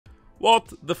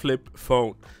What the flip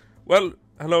phone? Well,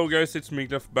 hello guys, it's me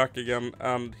Gleff back again,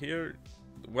 and here,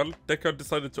 well, Deca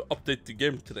decided to update the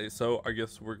game today, so I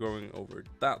guess we're going over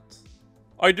that.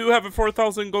 I do have a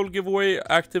 4,000 gold giveaway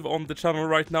active on the channel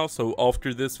right now, so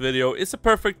after this video is a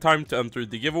perfect time to enter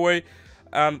the giveaway,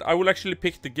 and I will actually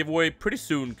pick the giveaway pretty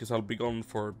soon, because I'll be gone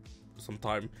for some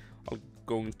time. I'll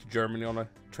going to Germany on a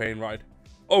train ride.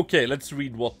 Okay, let's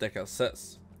read what Deca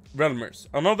says. Realmers,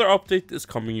 another update is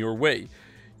coming your way.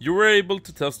 You were able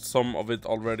to test some of it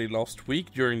already last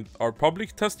week during our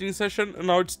public testing session, and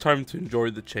now it's time to enjoy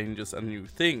the changes and new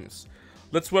things.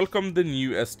 Let's welcome the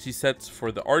new ST sets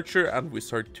for the Archer and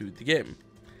Wizard to the game.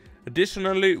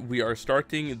 Additionally, we are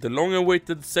starting the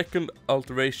long-awaited second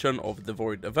alteration of the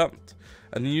Void event.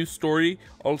 A new story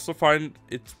also find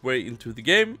its way into the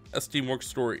game, a Steamworks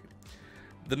story.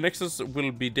 The Nexus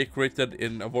will be decorated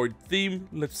in a Void theme.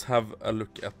 Let's have a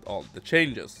look at all the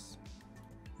changes.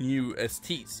 New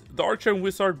STs. The Archer and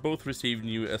Wizard both receive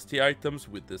new ST items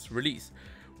with this release.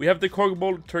 We have the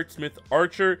Cogbolt Turksmith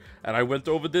Archer, and I went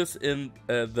over this in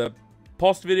the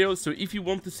past video, so if you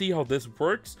want to see how this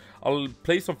works, I'll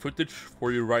play some footage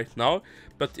for you right now.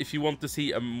 But if you want to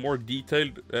see a more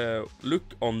detailed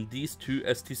look on these two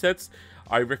ST sets,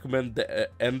 I recommend the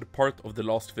end part of the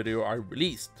last video I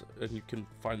released, and you can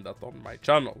find that on my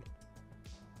channel.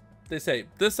 They say,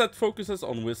 this set focuses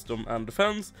on wisdom and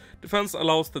defense. Defense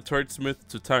allows the turretsmith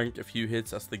to tank a few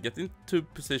hits as they get into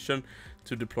position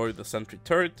to deploy the sentry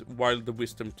turret, while the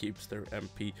wisdom keeps their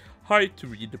MP high to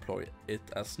redeploy it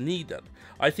as needed.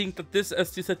 I think that this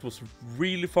ST set was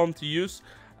really fun to use,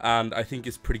 and I think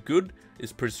it's pretty good.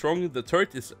 It's pretty strong. The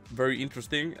turret is very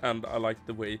interesting, and I like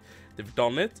the way they've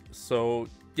done it. So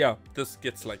yeah, this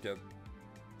gets like a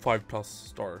 5+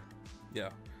 star.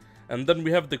 Yeah. And then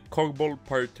we have the Cogbolt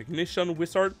Pyrotechnician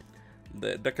Wizard.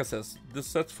 The Deca says, this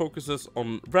set focuses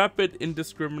on rapid,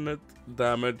 indiscriminate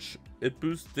damage. It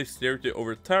boosts dexterity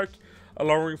over attack,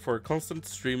 allowing for a constant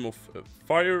stream of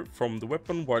fire from the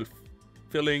weapon while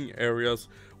filling areas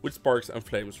with sparks and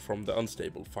flames from the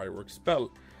unstable fireworks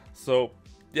spell. So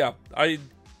yeah, I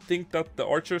think that the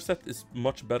Archer set is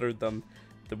much better than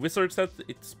the Wizard set.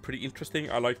 It's pretty interesting.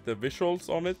 I like the visuals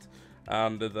on it,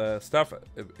 and the staff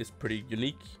is pretty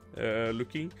unique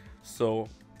looking, so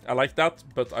I like that,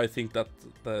 but I think that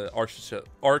the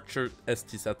Archer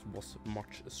ST set was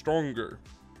much stronger.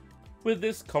 With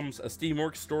this comes a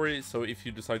Steamworks story, so if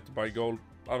you decide to buy gold,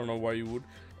 I don't know why you would,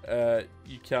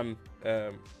 you can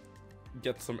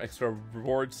get some extra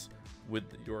rewards with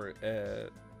your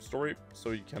story, so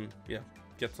you can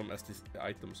get some ST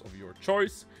items of your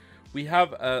choice. We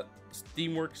have a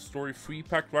Steamworks story free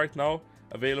pack right now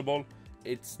available.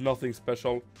 It's nothing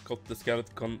special, got the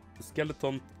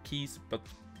skeleton keys, but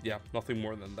yeah, nothing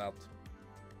more than that.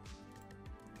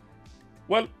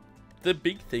 Well, the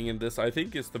big thing in this, I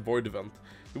think, is the Void event.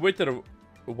 We waited a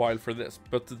while for this,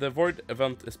 but the Void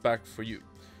event is back for you.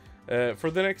 For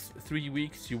the next 3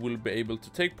 weeks, you will be able to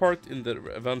take part in the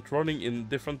event running in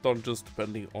different dungeons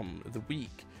depending on the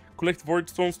week. Collect Void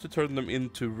Stones to turn them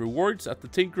into rewards at the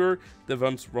Tinkerer. The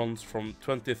event runs from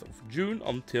 20th of June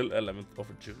until 11th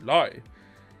of July.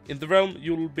 In the realm,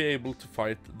 you will be able to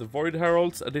fight the Void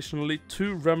Heralds. Additionally,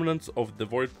 2 remnants of the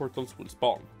Void Portals will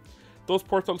spawn. Those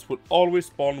portals will always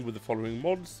spawn with the following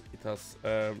mods. It has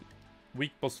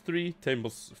Weak Boss 3, Tame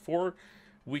Boss 4,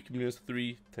 Weak Minions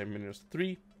 3, Tame Minions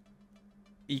 3,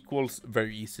 equals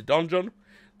Very Easy Dungeon.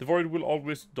 The Void will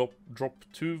always drop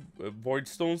 2 Void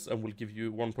Stones and will give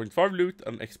you 1.5 loot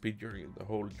and XP during the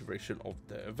whole duration of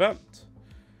the event.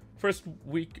 First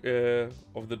week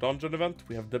of the dungeon event,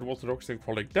 we have Deadwater Rocks and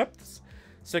Crawling Depths.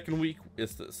 Second week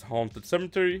is the Haunted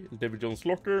Cemetery, David Jones'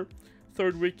 Locker.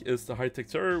 Third week is the High-Tech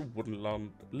Terror, Woodenland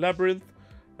Labyrinth.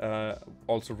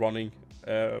 Also running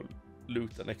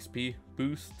loot and XP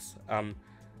boosts and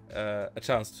a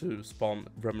chance to spawn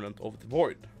Remnant of the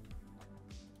Void.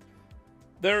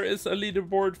 There is a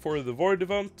leaderboard for the Void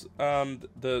event, and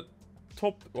the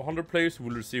top 100 players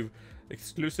will receive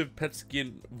exclusive pet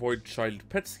skin, Void Child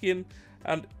pet skin,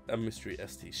 and a mystery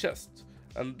ST chest.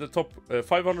 And the top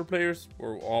 500 players,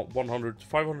 or 100 to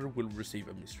 500, will receive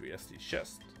a mystery ST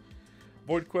chest.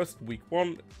 Void Quest week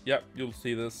 1, yeah, you'll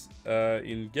see this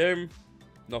in game,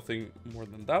 nothing more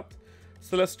than that.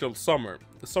 Celestial Summer.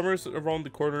 The summer is around the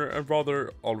corner and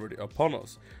rather already upon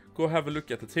us. Go have a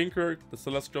look at the Tinkerer. The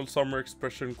Celestial Summer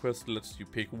Expression quest lets you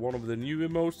pick one of the new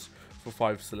emotes for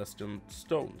 5 Celestial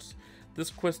Stones. This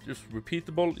quest is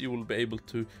repeatable. You will be able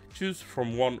to choose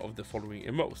from one of the following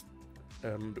emotes.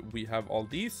 And we have all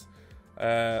these.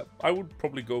 I would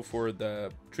probably go for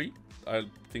the tree. I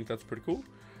think that's pretty cool.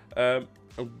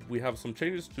 We have some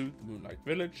changes to the Moonlight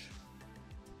Village.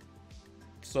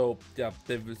 So yeah,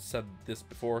 they've said this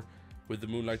before with the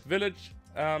Moonlight Village,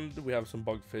 and we have some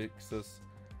bug fixes,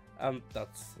 and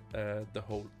that's the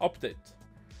whole update.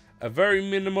 A very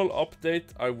minimal update,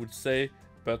 I would say,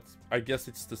 but I guess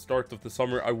it's the start of the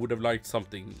summer. I would have liked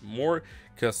something more,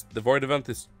 because the Void event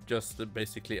is just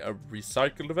basically a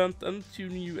recycled event, and 2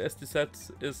 new SD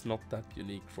sets is not that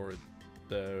unique for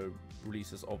the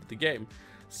releases of the game.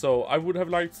 So I would have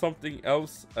liked something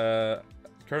else.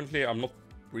 Currently I'm not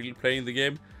really playing the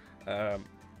game,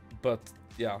 but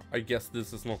yeah, I guess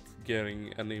this is not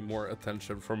getting any more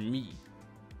attention from me.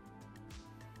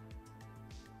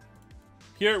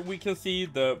 Here we can see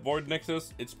the Void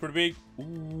Nexus. It's pretty big.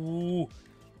 Ooh,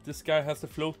 this guy has a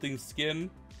floating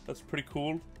skin. That's pretty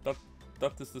cool.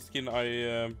 That is the skin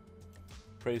I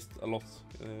praised a lot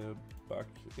back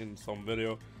in some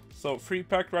video. So free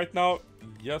pack right now.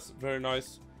 Yes, very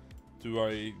nice. Do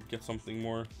I get something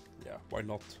more? Yeah, why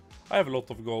not? I have a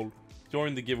lot of gold.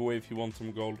 Join the giveaway if you want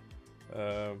some gold.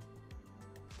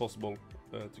 Possible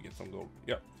to get some gold.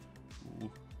 Yeah.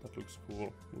 Ooh, that looks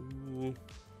cool. Ooh.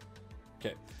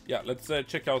 Okay, yeah, let's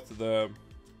check out the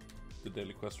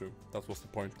daily quest room. That was the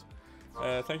point.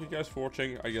 Thank you guys for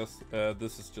watching. I guess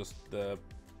this is just the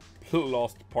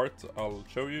last part I'll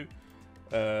show you.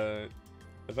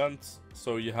 Events.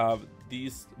 So you have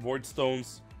these void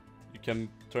stones. You can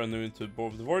turn them into Bow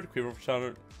of the Void, Quiver of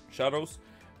Shadows.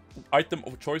 Item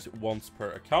of choice once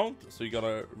per account. So you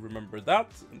gotta remember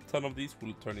that. And 10 of these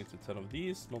will turn into 10 of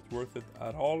these. Not worth it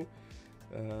at all.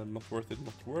 Not worth it,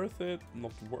 not worth it,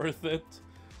 not worth it.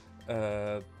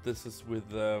 This is with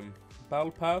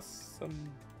Battle Pass, and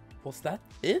was that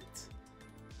it?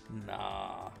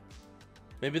 Nah.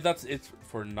 Maybe that's it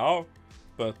for now,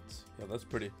 but yeah, that's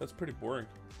pretty boring.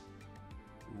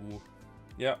 Ooh.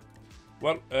 Yeah.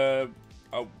 Well,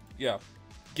 yeah.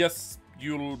 Guess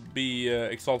you'll be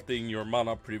exalting your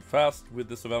mana pretty fast with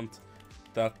this event.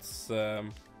 That's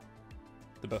the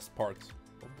best part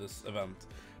of this event.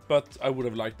 But I would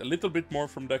have liked a little bit more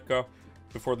from Deca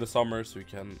before the summer, so we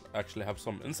can actually have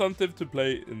some incentive to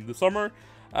play in the summer.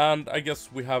 And I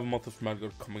guess we have Month of Mad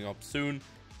God coming up soon,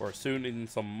 or soon in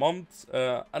some months.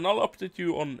 And I'll update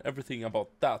you on everything about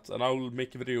that. And I will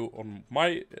make a video on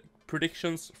my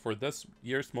predictions for this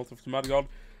year's Month of Mad God.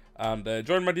 And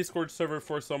join my Discord server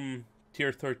for some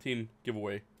tier 13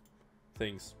 giveaway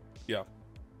things. Yeah.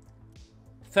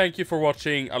 Thank you for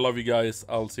watching. I love you guys.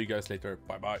 I'll see you guys later.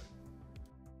 Bye bye.